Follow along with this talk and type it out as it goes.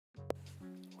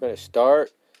going to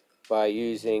start by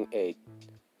using a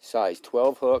size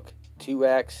 12 hook,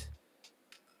 2X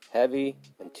heavy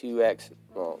and 2X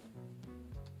long.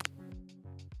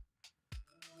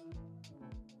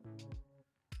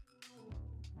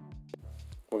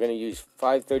 We're going to use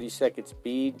 5/32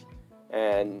 bead,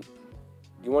 and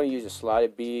you want to use a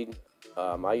slotted bead.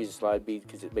 I use a slotted bead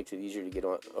because it makes it easier to get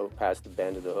on past the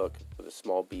bend of the hook with a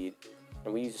small bead.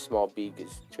 And we use a small bead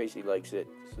because Tracy likes it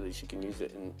so that she can use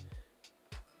it in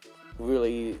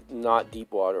really not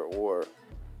deep water, or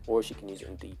she can use it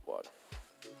in deep water.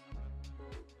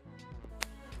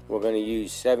 We're going to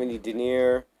use 70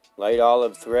 denier light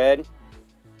olive thread.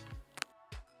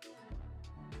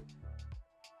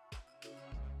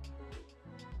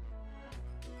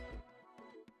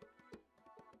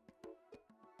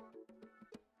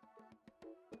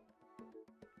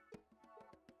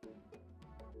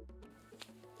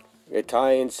 We're going to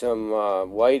tie in some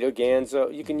white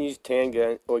organza. You can use tan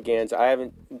organza. I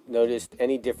haven't noticed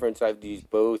any difference. I've used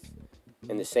both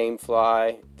in the same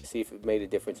fly to see if it made a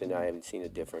difference, and I haven't seen a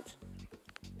difference.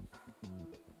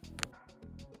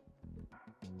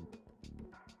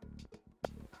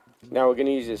 Now we're going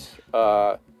to use this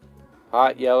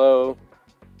hot yellow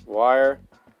wire.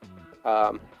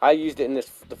 I used it in the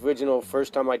original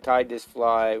first time I tied this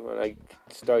fly. When I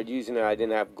started using it, I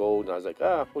didn't have gold, and I was like,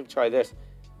 we'll try this.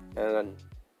 And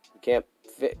you can't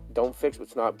don't fix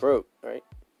what's not broke, right?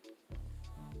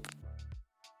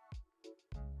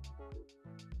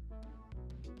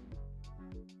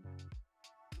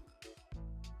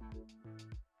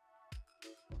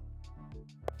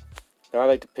 Now I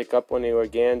like to pick up on the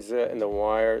organza and the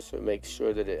wire, so it makes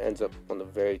sure that it ends up on the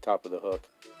very top of the hook.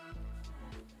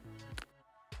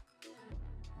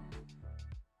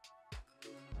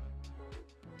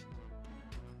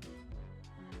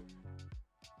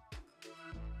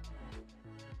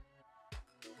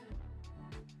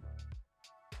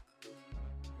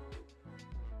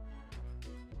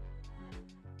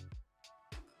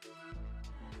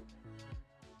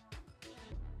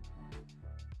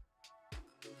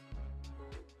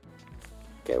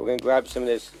 Okay, we're going to grab some of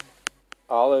this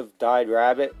olive dyed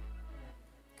rabbit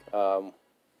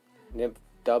nymph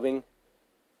dubbing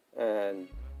and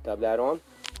dub that on.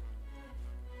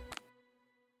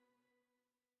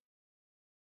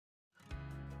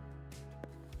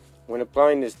 When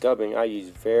applying this dubbing, I use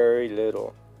very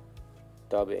little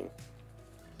dubbing.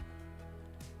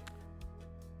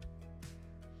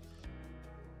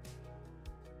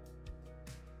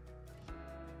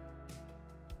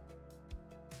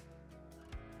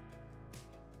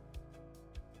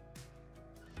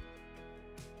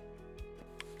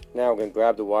 Now we're going to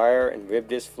grab the wire and rib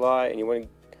this fly, and you want to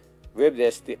rib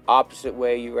this the opposite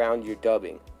way around your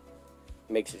dubbing.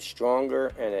 It makes it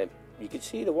stronger, and you can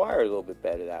see the wire a little bit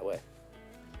better that way.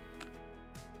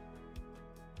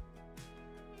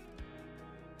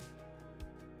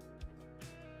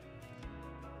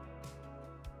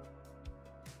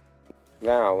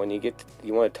 Now when you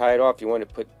want to tie it off, you want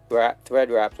to put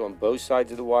thread wraps on both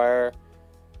sides of the wire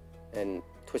and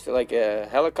twist it like a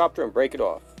helicopter and break it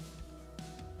off.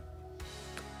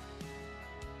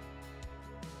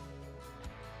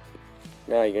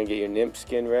 Now you're going to get your nymph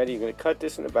skin ready. You're going to cut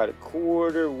this in about a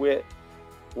quarter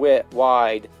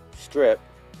wide strip.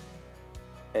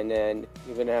 And then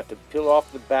you're going to have to peel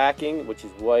off the backing, which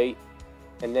is white.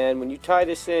 And then when you tie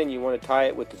this in, you want to tie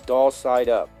it with the doll side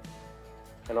up.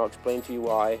 And I'll explain to you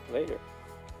why later.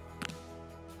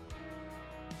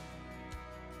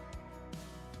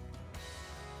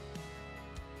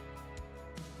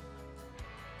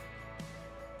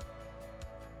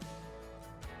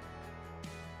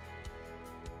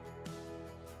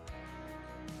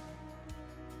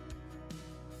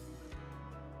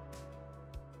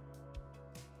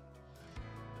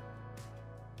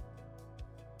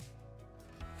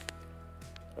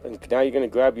 And now you're going to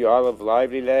grab your olive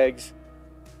lively legs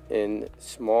in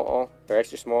small or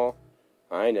extra small.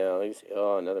 I know,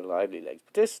 oh, another lively legs.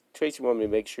 But this, Tracy wanted me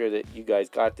to make sure that you guys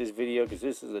got this video because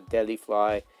this is a deadly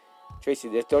fly. Tracy,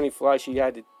 this the only fly she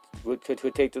had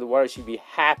to take to the water. She'd be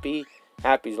happy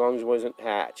as long as it wasn't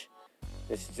hatch.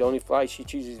 This is the only fly she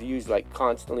chooses to use like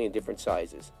constantly in different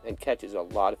sizes and catches a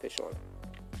lot of fish on it.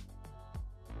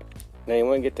 Now you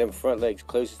want to get them front legs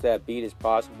close to that bead as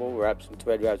possible. Wrap some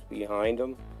thread wraps behind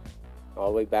them, all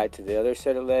the way back to the other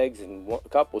set of legs, and a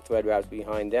couple thread wraps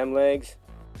behind them legs.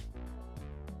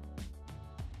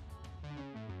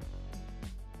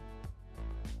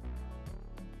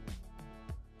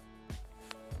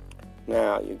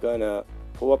 Now you're gonna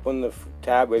pull up on the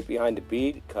tab right behind the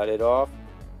bead, cut it off,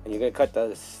 and you're gonna cut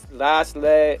the last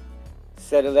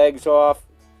set of legs off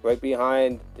right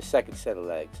behind the second set of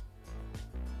legs.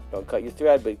 Don't cut your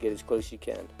thread, but get as close as you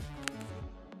can.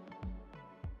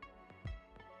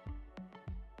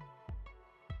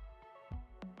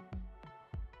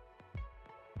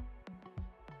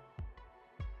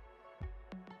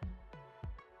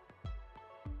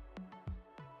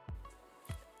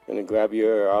 Gonna grab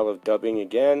your olive dubbing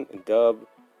again and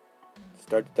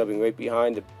start the dubbing right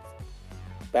behind the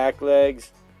back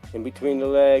legs, in between the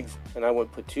legs, and I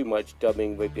won't put too much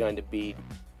dubbing right behind the bead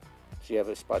so you have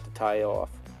a spot to tie off.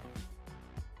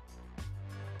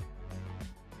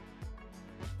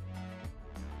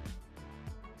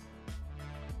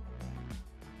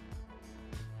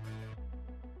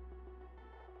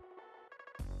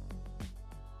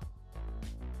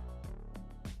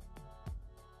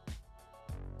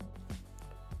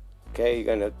 Okay, you're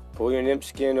gonna pull your nymph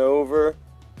skin over,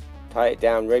 tie it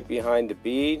down right behind the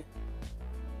bead,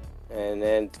 and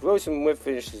then throw some whip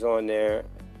finishes on there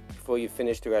before you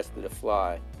finish the rest of the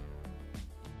fly.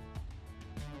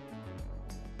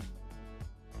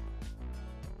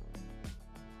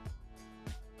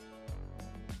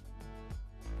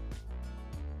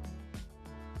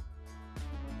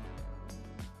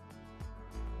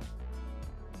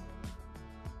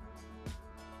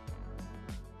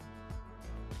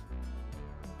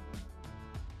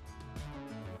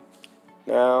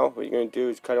 Now, what you're going to do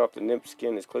is cut off the nymph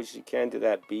skin as close as you can to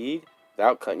that bead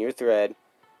without cutting your thread.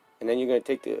 And then you're going to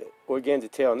take the organza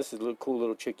tail, and this is a little cool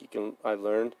little trick I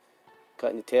learned.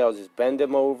 Cutting the tails is bend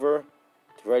them over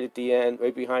to right at the end,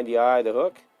 right behind the eye of the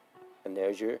hook, and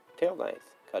there's your tail length.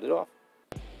 Cut it off.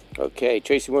 Okay,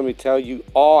 Tracy wanted me to tell you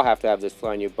all have to have this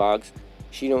fly in your box.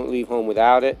 She don't leave home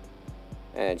without it,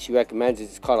 and she recommends it.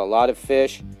 It's caught a lot of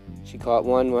fish. She caught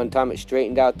one time. It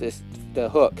straightened out the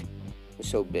hook. It was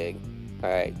so big.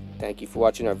 Alright, thank you for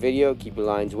watching our video. Keep your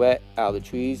lines wet, out of the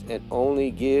trees, and only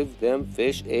give them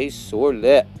fish a sore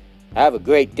lip. Have a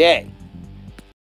great day.